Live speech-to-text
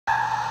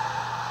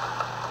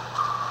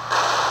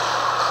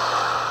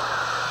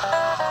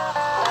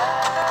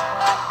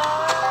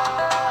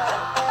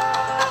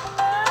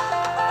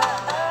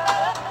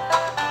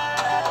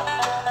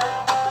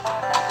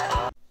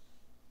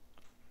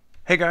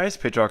Hey guys,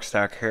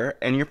 Patrioticastacker here,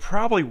 and you're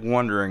probably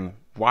wondering,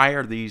 why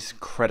are these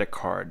credit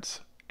cards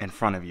in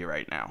front of you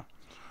right now?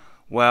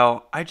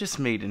 Well, I just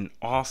made an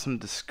awesome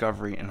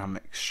discovery and I'm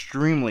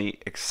extremely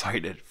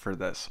excited for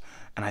this,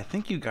 and I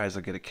think you guys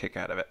will get a kick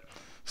out of it.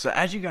 So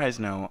as you guys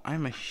know,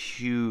 I'm a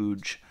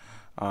huge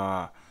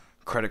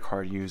credit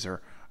card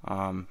user.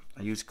 I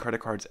use credit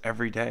cards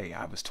every day.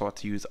 I was taught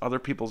to use other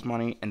people's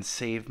money and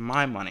save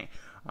my money.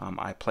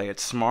 I play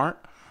it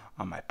smart.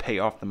 I pay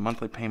off the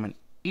monthly payment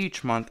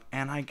each month,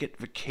 and I get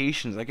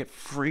vacations. I get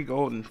free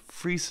gold and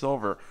free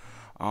silver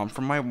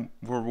from my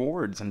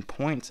rewards and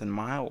points and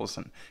miles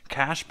and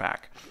cash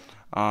back.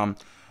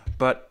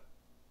 But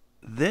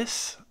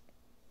this,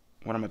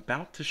 what I'm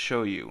about to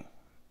show you,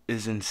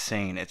 is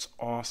insane. It's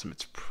awesome.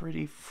 It's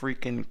pretty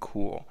freaking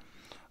cool.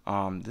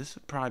 This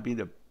would probably be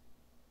the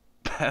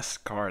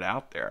best card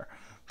out there,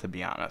 to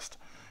be honest.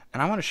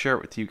 And I want to share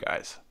it with you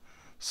guys.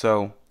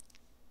 So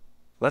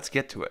let's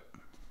get to it.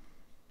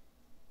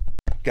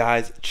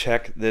 Guys,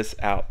 check this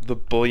out. The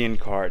Bullion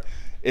card.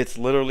 It's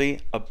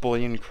literally a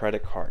Bullion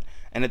credit card.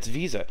 And it's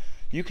Visa.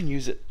 You can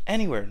use it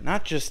anywhere,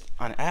 not just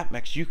on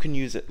AppMex. You can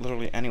use it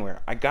literally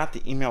anywhere. I got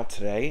the email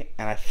today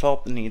and I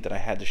felt the need that I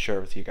had to share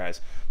with you guys.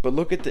 But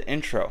look at the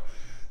intro.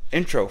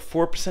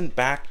 4%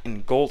 back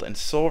in gold and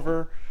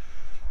silver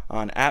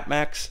on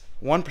AppMex,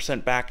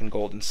 1% back in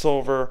gold and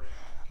silver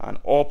on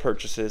all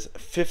purchases,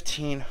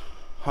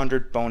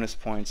 1,500 bonus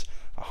points,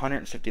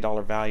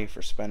 $150 value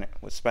for spending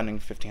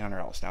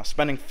 $1,500. Now,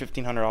 spending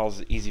 $1,500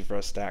 is easy for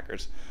us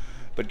stackers.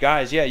 But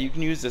guys, yeah, you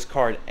can use this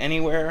card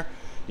anywhere.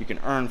 You can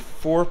earn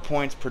 4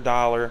 points per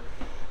dollar,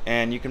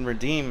 and you can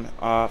redeem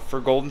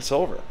for gold and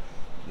silver.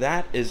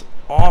 That is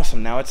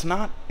awesome. Now, it's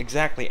not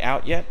exactly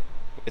out yet.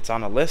 It's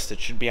on a list.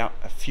 It should be out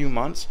a few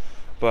months.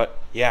 But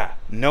yeah,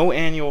 no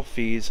annual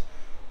fees.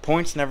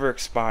 Points never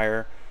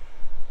expire.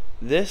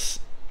 This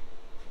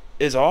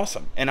is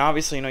awesome. And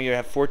obviously, you know, you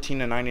have 14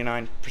 to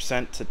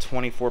 99% to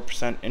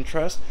 24%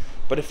 interest.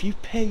 But if you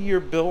pay your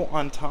bill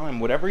on time,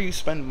 whatever you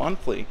spend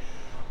monthly,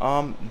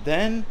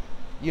 then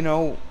you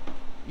know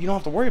you don't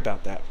have to worry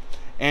about that.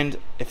 And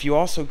if you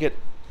also get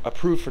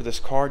approved for this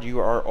card, you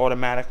are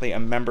automatically a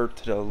member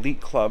to the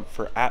elite club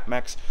for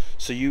AppMex,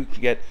 so you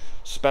can get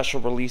special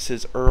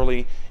releases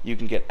early, you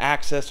can get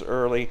access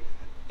early.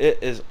 It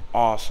is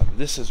awesome.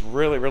 This is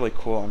really, really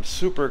cool. I'm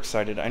super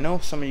excited. I know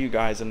some of you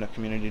guys in the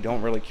community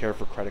don't really care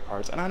for credit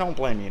cards, and I don't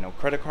blame you. You know,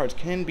 credit cards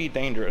can be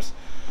dangerous,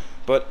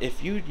 but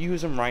if you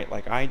use them right,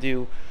 like I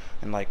do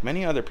and like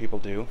many other people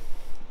do,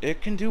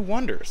 it can do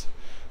wonders.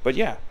 But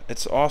yeah,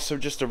 it's also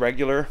just a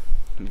regular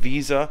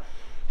Visa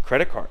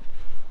credit card.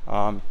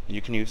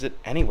 You can use it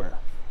anywhere,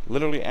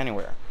 literally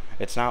anywhere.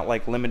 It's not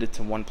like limited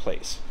to one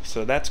place,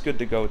 so that's good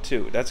to go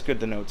too. That's good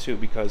to know too,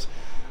 because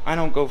I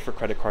don't go for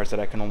credit cards that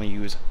I can only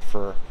use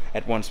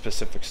at one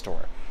specific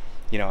store.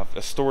 You know, if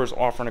a store is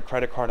offering a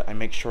credit card, I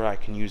make sure I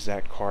can use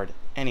that card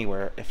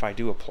anywhere if I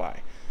do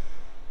apply.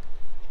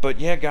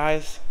 But yeah,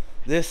 guys,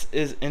 this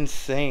is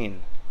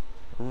insane.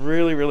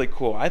 Really, really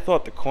cool. I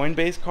thought the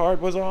Coinbase card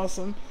was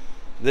awesome.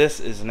 This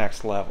is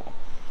next level.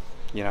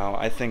 You know,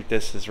 I think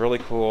this is really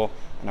cool,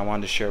 and I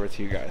wanted to share with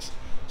you guys.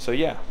 So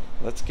yeah,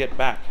 let's get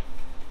back.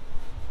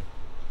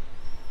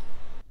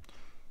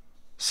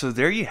 So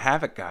there you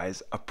have it,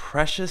 guys, a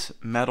precious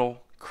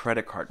metal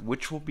credit card,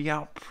 which will be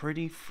out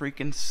pretty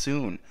freaking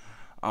soon.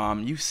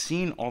 You've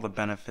seen all the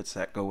benefits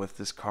that go with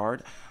this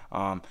card,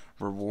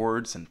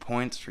 rewards and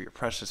points for your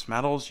precious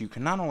metals. You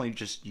can not only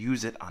just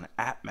use it on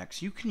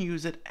AppMex, you can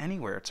use it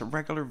anywhere. It's a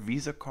regular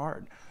Visa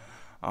card.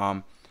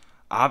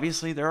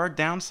 Obviously, there are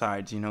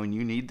downsides, you know, and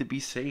you need to be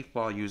safe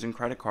while using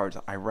credit cards.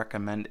 I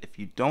recommend, if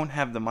you don't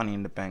have the money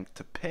in the bank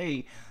to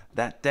pay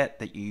that debt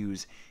that you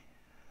use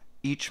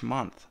each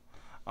month,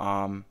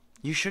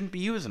 you shouldn't be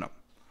using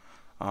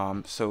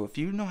them. So if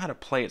you know how to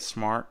play it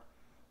smart,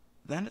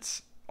 then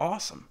it's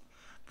awesome.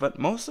 But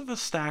most of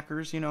us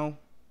stackers, you know,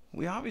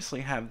 we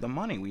obviously have the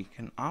money.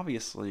 We're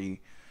obviously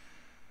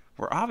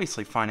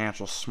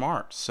financial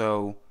smart,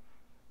 so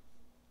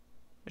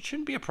it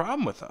shouldn't be a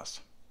problem with us.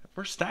 If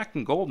we're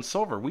stacking gold and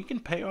silver, we can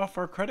pay off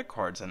our credit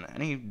cards and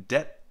any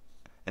debt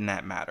in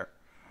that matter.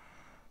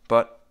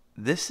 But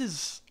this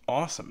is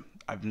awesome.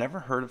 I've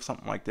never heard of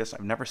something like this.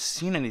 I've never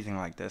seen anything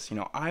like this. You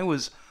know, I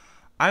was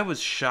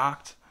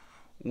shocked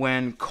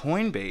when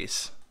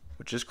Coinbase,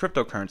 which is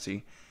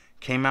cryptocurrency,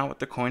 came out with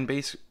the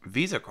Coinbase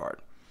Visa card.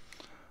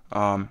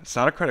 It's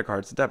not a credit card,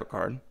 it's a debit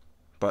card,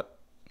 but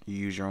you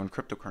use your own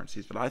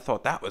cryptocurrencies. But I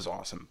thought that was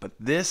awesome. But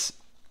this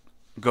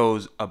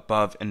goes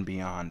above and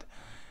beyond,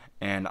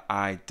 and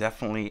I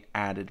definitely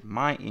added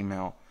my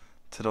email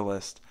to the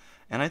list,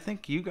 and I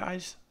think you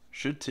guys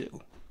should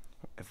too.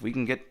 If we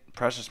can get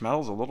precious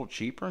metals a little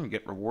cheaper and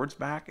get rewards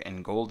back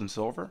and gold and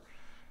silver,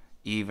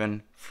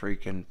 even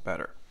freaking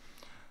better.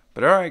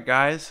 But alright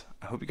guys,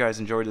 I hope you guys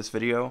enjoyed this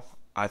video.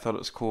 I thought it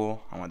was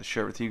cool. I wanted to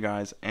share it with you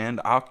guys,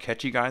 and I'll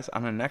catch you guys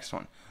on the next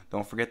one.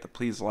 Don't forget to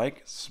please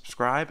like,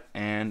 subscribe,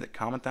 and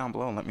comment down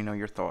below and let me know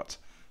your thoughts.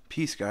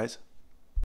 Peace, guys.